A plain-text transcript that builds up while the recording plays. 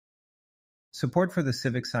Support for the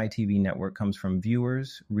CivicSciTV network comes from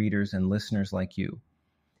viewers, readers, and listeners like you,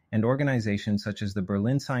 and organizations such as the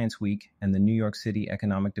Berlin Science Week and the New York City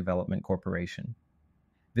Economic Development Corporation.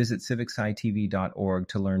 Visit CivicSciTV.org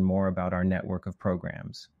to learn more about our network of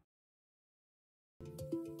programs.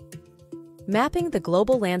 Mapping the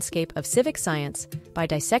global landscape of civic science by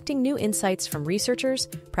dissecting new insights from researchers,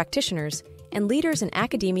 practitioners, and leaders in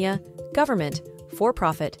academia, government,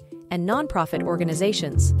 for-profit, and non-profit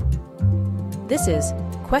organizations. This is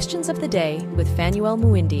Questions of the Day with Fanuel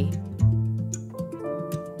Muindi.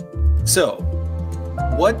 So,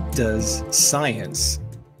 what does science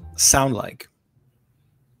sound like?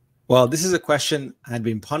 Well, this is a question I'd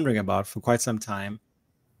been pondering about for quite some time.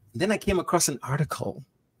 Then I came across an article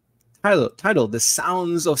titled The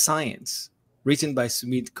Sounds of Science, written by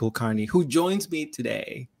Sumeet Kulkarni, who joins me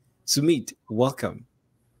today. Sumeet, welcome.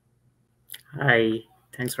 Hi,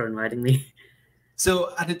 thanks for inviting me.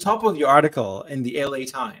 So at the top of your article in the LA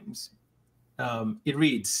Times, it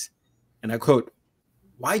reads, and I quote,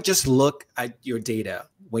 "Why just look at your data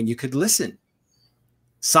when you could listen?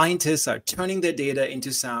 Scientists are turning their data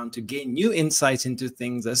into sound to gain new insights into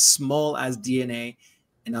things as small as DNA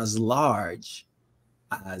and as large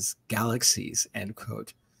as galaxies," end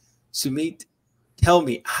quote. Sumeet, tell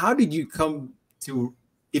me, how did you come to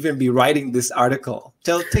even be writing this article?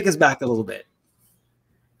 Take us back a little bit.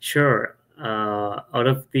 Sure. Out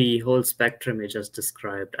of the whole spectrum you just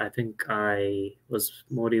described, I think I was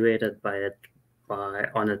motivated by it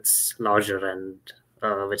on its larger end,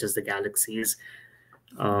 which is the galaxies.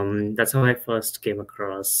 That's how I first came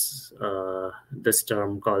across this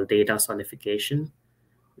term called data sonification,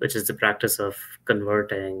 which is the practice of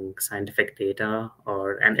converting scientific data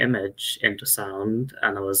or an image into sound,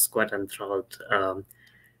 and I was quite enthralled.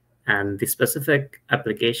 And the specific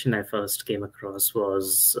application I first came across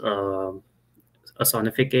was a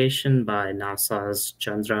sonification by NASA's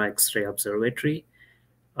Chandra X-ray Observatory.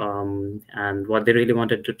 And what they really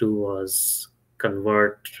wanted to do was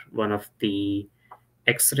convert one of the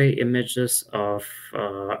X-ray images of,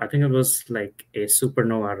 I think it was like a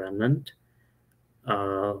supernova remnant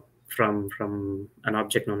from an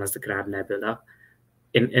object known as the Crab Nebula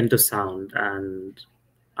into sound. And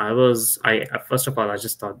first of all, I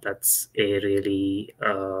just thought that's a really,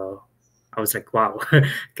 I was like, wow,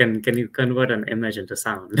 can you convert an image into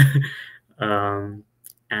sound? And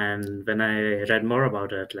when I read more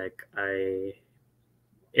about it,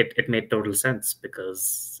 it made total sense,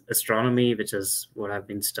 because astronomy, which is what I've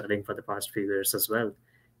been studying for the past few years as well,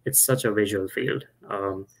 it's such a visual field.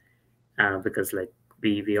 Because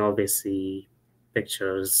we always see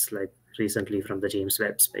pictures like recently from the James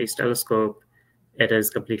Webb Space Telescope. It is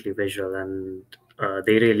completely visual, and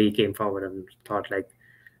they really came forward and thought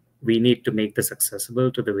we need to make this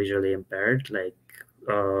accessible to the visually impaired,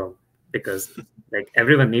 because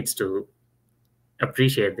everyone needs to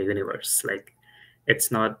appreciate the universe.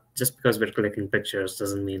 It's not just because we're clicking pictures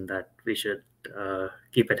doesn't mean that we should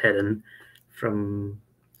keep it hidden from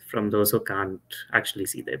those who can't actually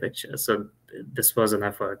see their pictures. So this was an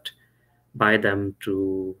effort by them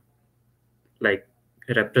to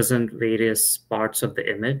represent various parts of the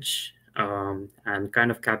image and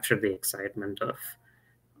kind of capture the excitement of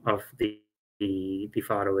the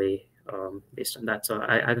far away based on that. So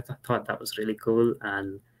I thought that was really cool.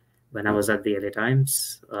 And when I was at the LA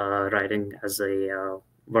Times,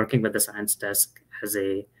 working with the science desk as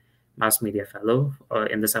a mass media fellow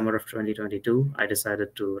in the summer of 2022, I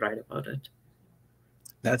decided to write about it.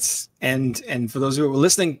 And for those who are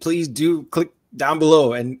listening, please do click down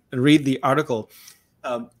below and read the article.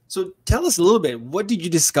 So tell us a little bit, what did you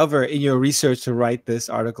discover in your research to write this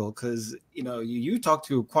article? Because you talked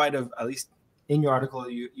to at least in your article,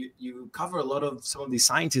 you cover a lot of some of these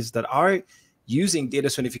scientists that are using data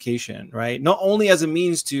sonification, right? Not only as a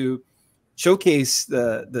means to showcase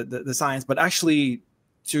the science, but actually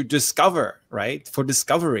to discover, right? For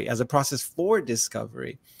discovery, as a process for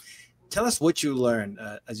discovery. Tell us what you learned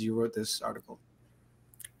as you wrote this article.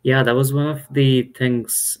 Yeah, that was one of the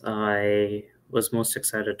things I was most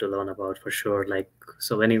excited to learn about, for sure.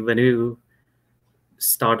 So when you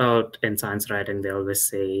start out in science writing, they always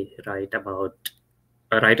say write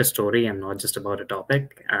a story and not just about a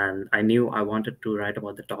topic. And I knew I wanted to write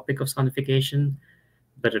about the topic of sonification,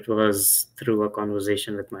 but it was through a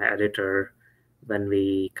conversation with my editor when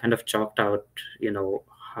we kind of chalked out,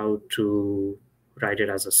 how to write it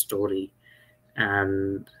as a story.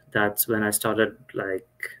 And that's when I started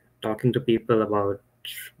talking to people about,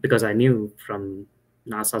 because I knew from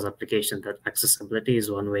NASA's application that accessibility is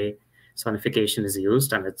one way sonification is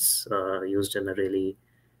used, and it's used in a really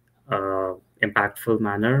impactful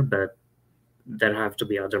manner. But there have to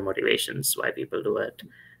be other motivations why people do it.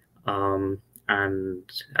 And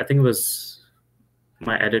I think it was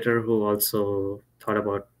my editor who also thought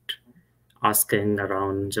about asking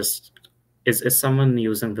around, just is someone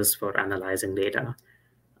using this for analyzing data?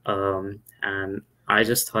 And I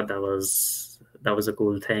just thought that was a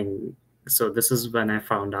cool thing. So this is when I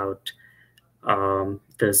found out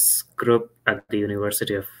this group at the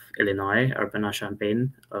University of Illinois,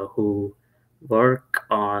 Urbana-Champaign, who work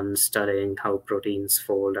on studying how proteins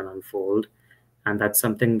fold and unfold. And that's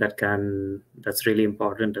something that's really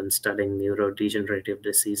important in studying neurodegenerative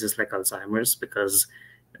diseases like Alzheimer's, because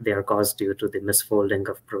they are caused due to the misfolding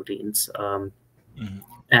of proteins.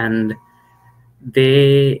 And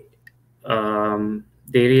they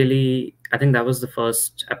really, I think that was the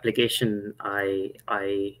first application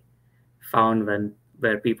I found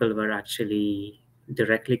where people were actually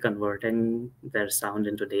directly converting their sound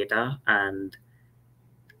into data and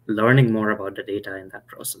learning more about the data in that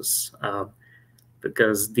process.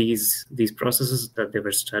 Because these processes that they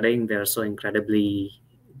were studying, they're so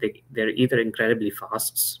they're either incredibly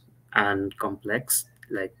fast and complex,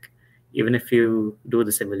 like even if you do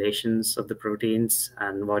the simulations of the proteins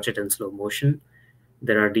and watch it in slow motion,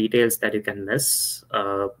 there are details that you can miss,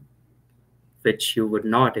 which you would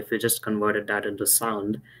not if you just converted that into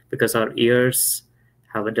sound, because our ears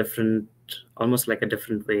have almost like a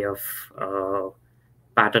different way of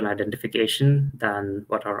pattern identification than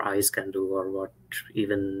what our eyes can do, or what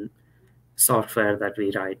even software that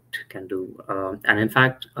we write can do. And in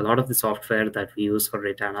fact, a lot of the software that we use for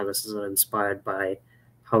data analysis are inspired by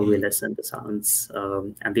how we listen to sounds.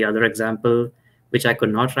 And the other example, which I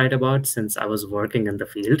could not write about since I was working in the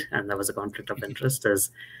field and that was a conflict of interest,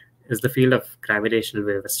 is the field of gravitational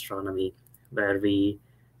wave astronomy, where we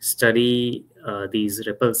study these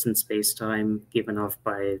ripples in space-time given off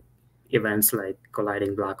by events like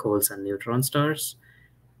colliding black holes and neutron stars.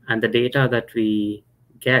 And the data that we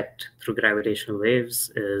get through gravitational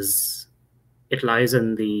waves lies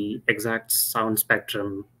in the exact sound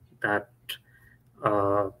spectrum that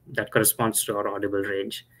corresponds to our audible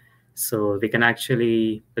range. So we can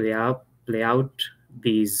actually play out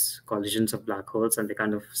these collisions of black holes, and they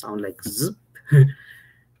kind of sound like zzz.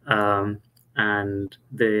 And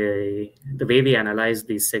the way we analyze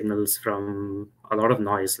these signals from a lot of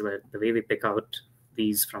noise, the way we pick out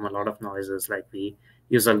these from a lot of noise is like we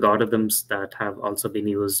use algorithms that have also been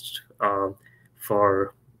used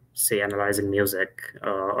for, say, analyzing music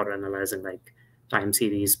or analyzing like time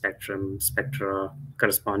series spectra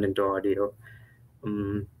corresponding to audio.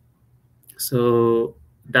 So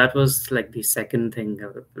that was like the second thing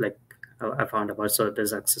I found about. So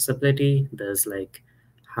there's accessibility, there's like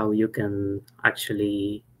how you can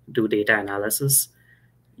actually do data analysis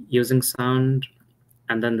using sound.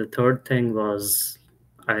 And then the third thing was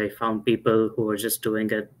I found people who were just doing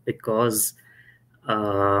it because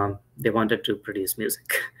they wanted to produce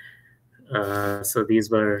music. So these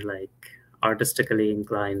were like artistically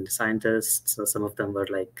inclined scientists. So some of them were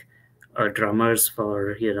like drummers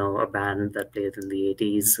for, a band that played in the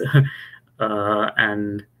 80s.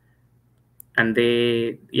 And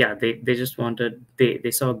they just wanted,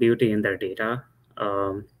 they saw beauty in their data.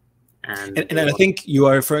 And I think you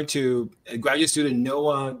are referring to graduate student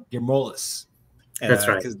Noah Germolis. That's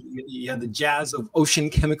right. Because you have the jazz of ocean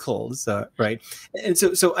chemicals, right? And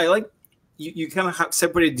so I like you kind of have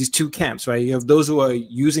separated these two camps, right? You have those who are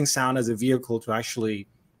using sound as a vehicle to actually,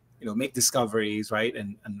 make discoveries, right,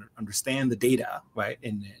 and understand the data, right,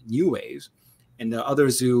 in new ways, and the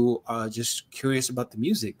others who are just curious about the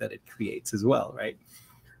music that it creates as well, right?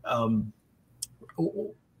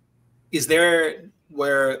 Is there,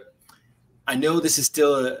 where I know this is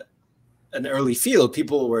still an early field,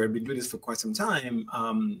 people were been doing this for quite some time.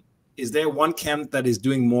 Is there one camp that is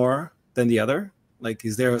doing more than the other? Like,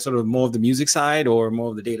 is there sort of more of the music side or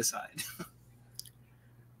more of the data side?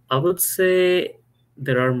 I would say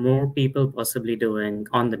there are more people possibly doing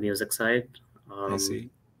on the music side. I see.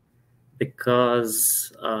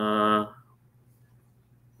 Because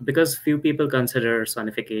few people consider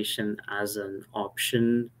sonification as an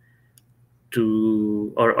option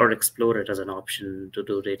to, or explore it as an option to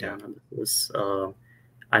do data analysis.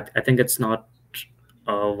 I think it's not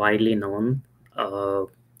widely known,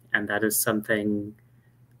 and that is something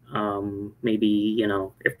maybe,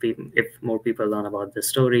 if more people learn about the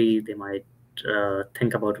story, they might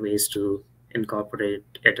think about ways to incorporate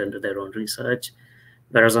it into their own research.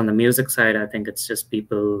 Whereas on the music side, I think it's just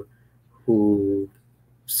people who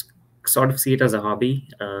sort of see it as a hobby,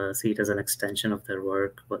 see it as an extension of their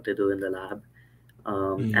work, what they do in the lab,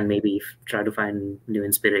 and maybe try to find new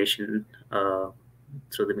inspiration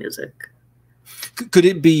through the music. Could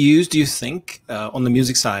it be used, do you think, on the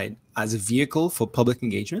music side as a vehicle for public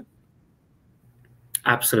engagement?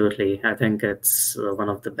 Absolutely. I think it's one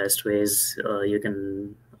of the best ways you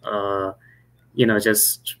can,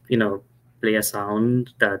 just, play a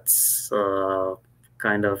sound that's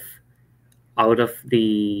kind of out of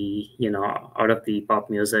the pop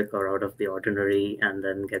music or out of the ordinary, and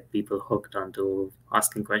then get people hooked onto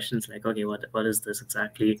asking questions like, okay, what is this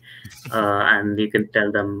exactly? And you can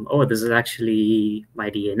tell them, oh, this is actually my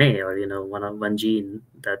DNA, or one gene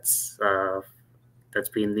that's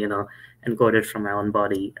been encoded from my own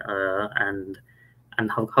body, and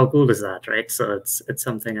how cool is that, right? So it's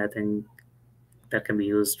something I think that can be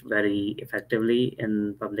used very effectively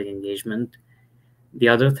in public engagement. The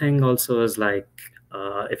other thing also is like,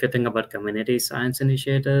 if you think about community science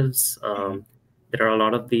initiatives, there are a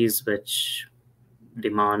lot of these which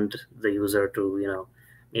demand the user to,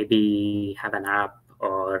 maybe have an app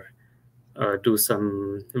or do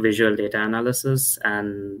some visual data analysis,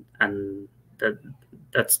 and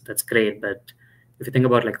that's great. But if you think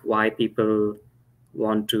about like why people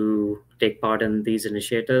want to take part in these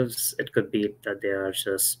initiatives, it could be that they are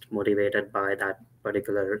just motivated by that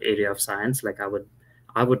particular area of science. Like I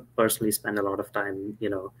would personally spend a lot of time,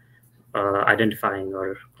 identifying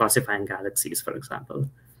or classifying galaxies, for example.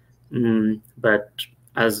 But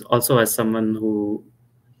as someone who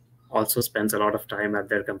also spends a lot of time at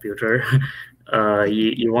their computer,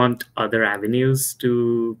 you want other avenues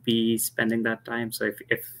to be spending that time. So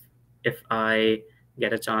if I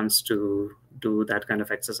get a chance to do that kind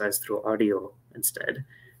of exercise through audio instead,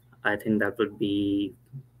 I think that would be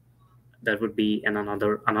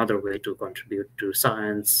another way to contribute to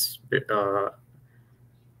science,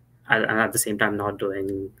 and at the same time not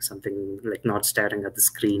doing something like not staring at the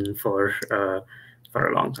screen for a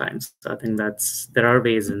long time. So I think there are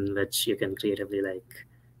ways in which you can creatively like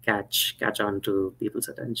catch on to people's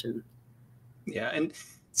attention. Yeah, and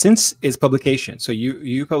since its publication, so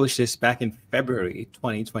you published this back in February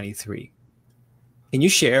 2023. Can you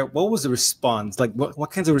share what was the response? Like,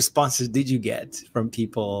 what kinds of responses did you get from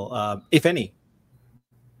people, if any?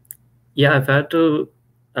 Yeah, I've had to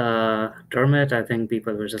term it. I think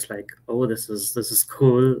people were just like, "Oh, this is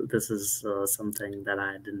cool. This is something that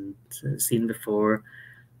I hadn't seen before."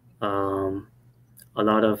 A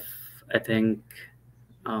lot of, I think,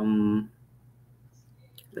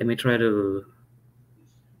 let me try to.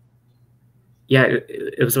 Yeah,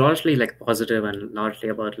 it was largely like positive and largely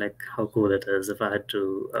about like how cool it is. If I had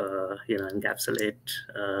to, encapsulate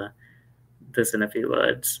this in a few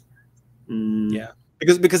words. Yeah,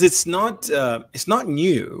 because it's not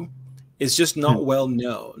new. It's just not well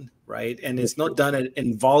known, right? And it's not done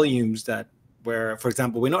in volumes where, for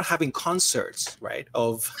example, we're not having concerts, right,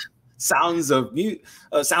 of sounds of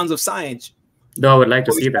science. Though I would like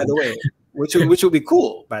to see by that, the way, which would be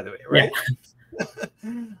cool, by the way, right? Yeah.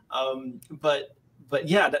 But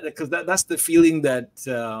yeah, because that's the feeling that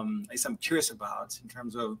I'm curious about in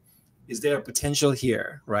terms of, is there a potential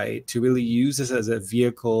here, right, to really use this as a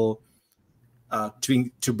vehicle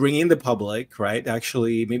to bring in the public, right?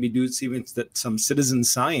 Actually, maybe do even some citizen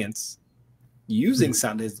science using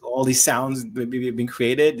sound. All these sounds maybe have been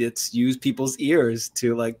created. It's used people's ears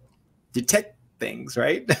to like detect things,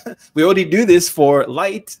 right? We already do this for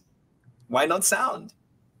light. Why not sound?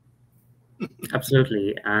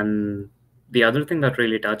 Absolutely. And the other thing that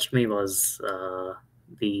really touched me was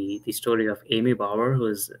the story of Amy Bauer, who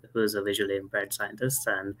is a visually impaired scientist,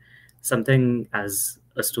 and something as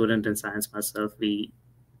a student in science myself, we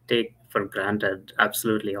take for granted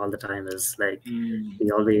absolutely all the time is like we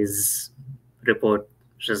always report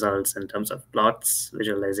results in terms of plots,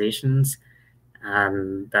 visualizations,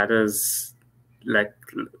 and that is like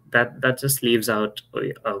that just leaves out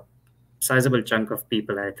a sizable chunk of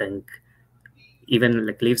people, I think, even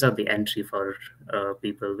like leaves out the entry for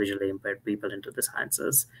people, visually impaired people, into the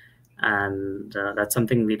sciences. And that's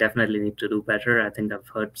something we definitely need to do better. I think I've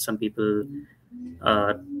heard some people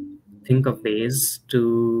think of ways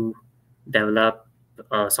to develop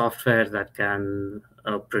software that can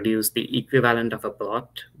produce the equivalent of a plot,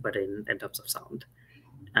 but in terms of sound.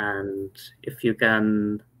 And if you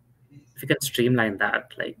can streamline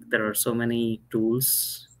that, like there are so many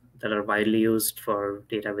tools that are widely used for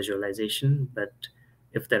data visualization, but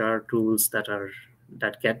if there are tools that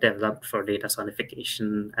get developed for data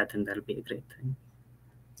sonification, I think that'll be a great thing.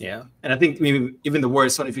 Yeah, and I think maybe even the word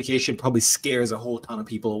sonification probably scares a whole ton of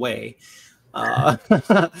people away. And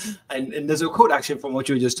there's a quote actually from what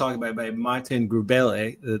you were just talking about by Martin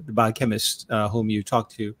Grubele, the biochemist whom you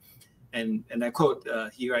talked to, and I quote,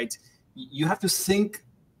 he writes, "You have to think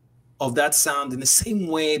of that sound in the same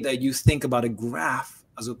way that you think about a graph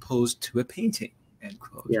as opposed to a painting, end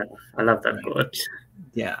quote. Yeah, I love that quote.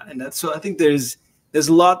 Yeah, and that's so I think there's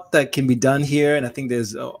a lot that can be done here, and I think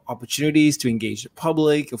there's opportunities to engage the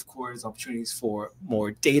public, of course, opportunities for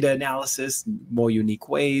more data analysis, more unique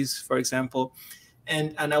ways, for example.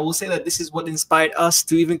 And I will say that this is what inspired us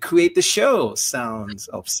to even create the show, Sounds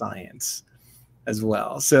of Science, as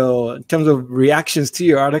well. So in terms of reactions to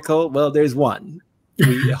your article, well, there's one.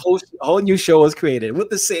 A whole new show was created with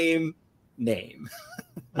the same name.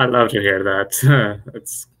 I'd love to hear that.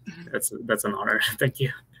 That's an honor. Thank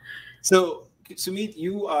you. So, Sumeet,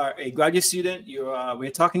 you are a graduate student.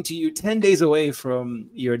 We're talking to you 10 days away from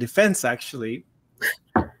your defense, actually.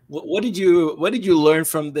 What did you learn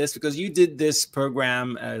from this? Because you did this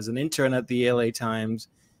program as an intern at the LA Times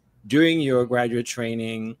during your graduate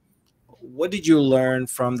training. What did you learn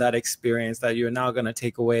from that experience that you're now going to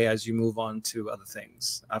take away as you move on to other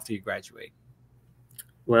things after you graduate?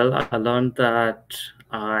 Well, I learned that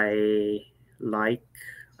I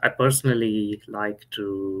personally like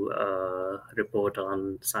to report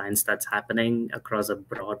on science that's happening across a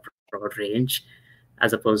broad range,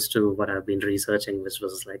 as opposed to what I've been researching, which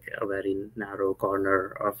was like a very narrow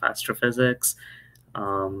corner of astrophysics.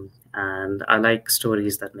 And I like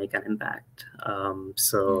stories that make an impact.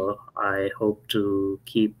 So I hope to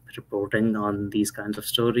keep reporting on these kinds of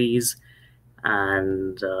stories,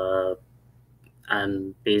 and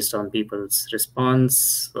based on people's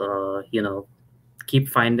response, keep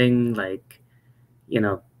finding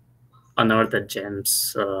unearthed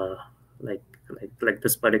gems, like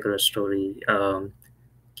this particular story.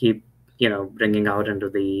 Keep bringing out into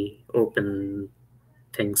the open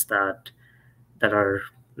things that are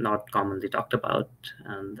not commonly talked about,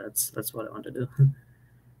 and that's what I want to do.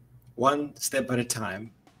 One step at a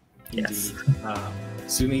time. Yes.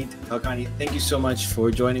 Sumeet Kulkarni, thank you so much for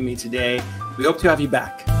joining me today. We hope to have you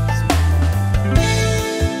back.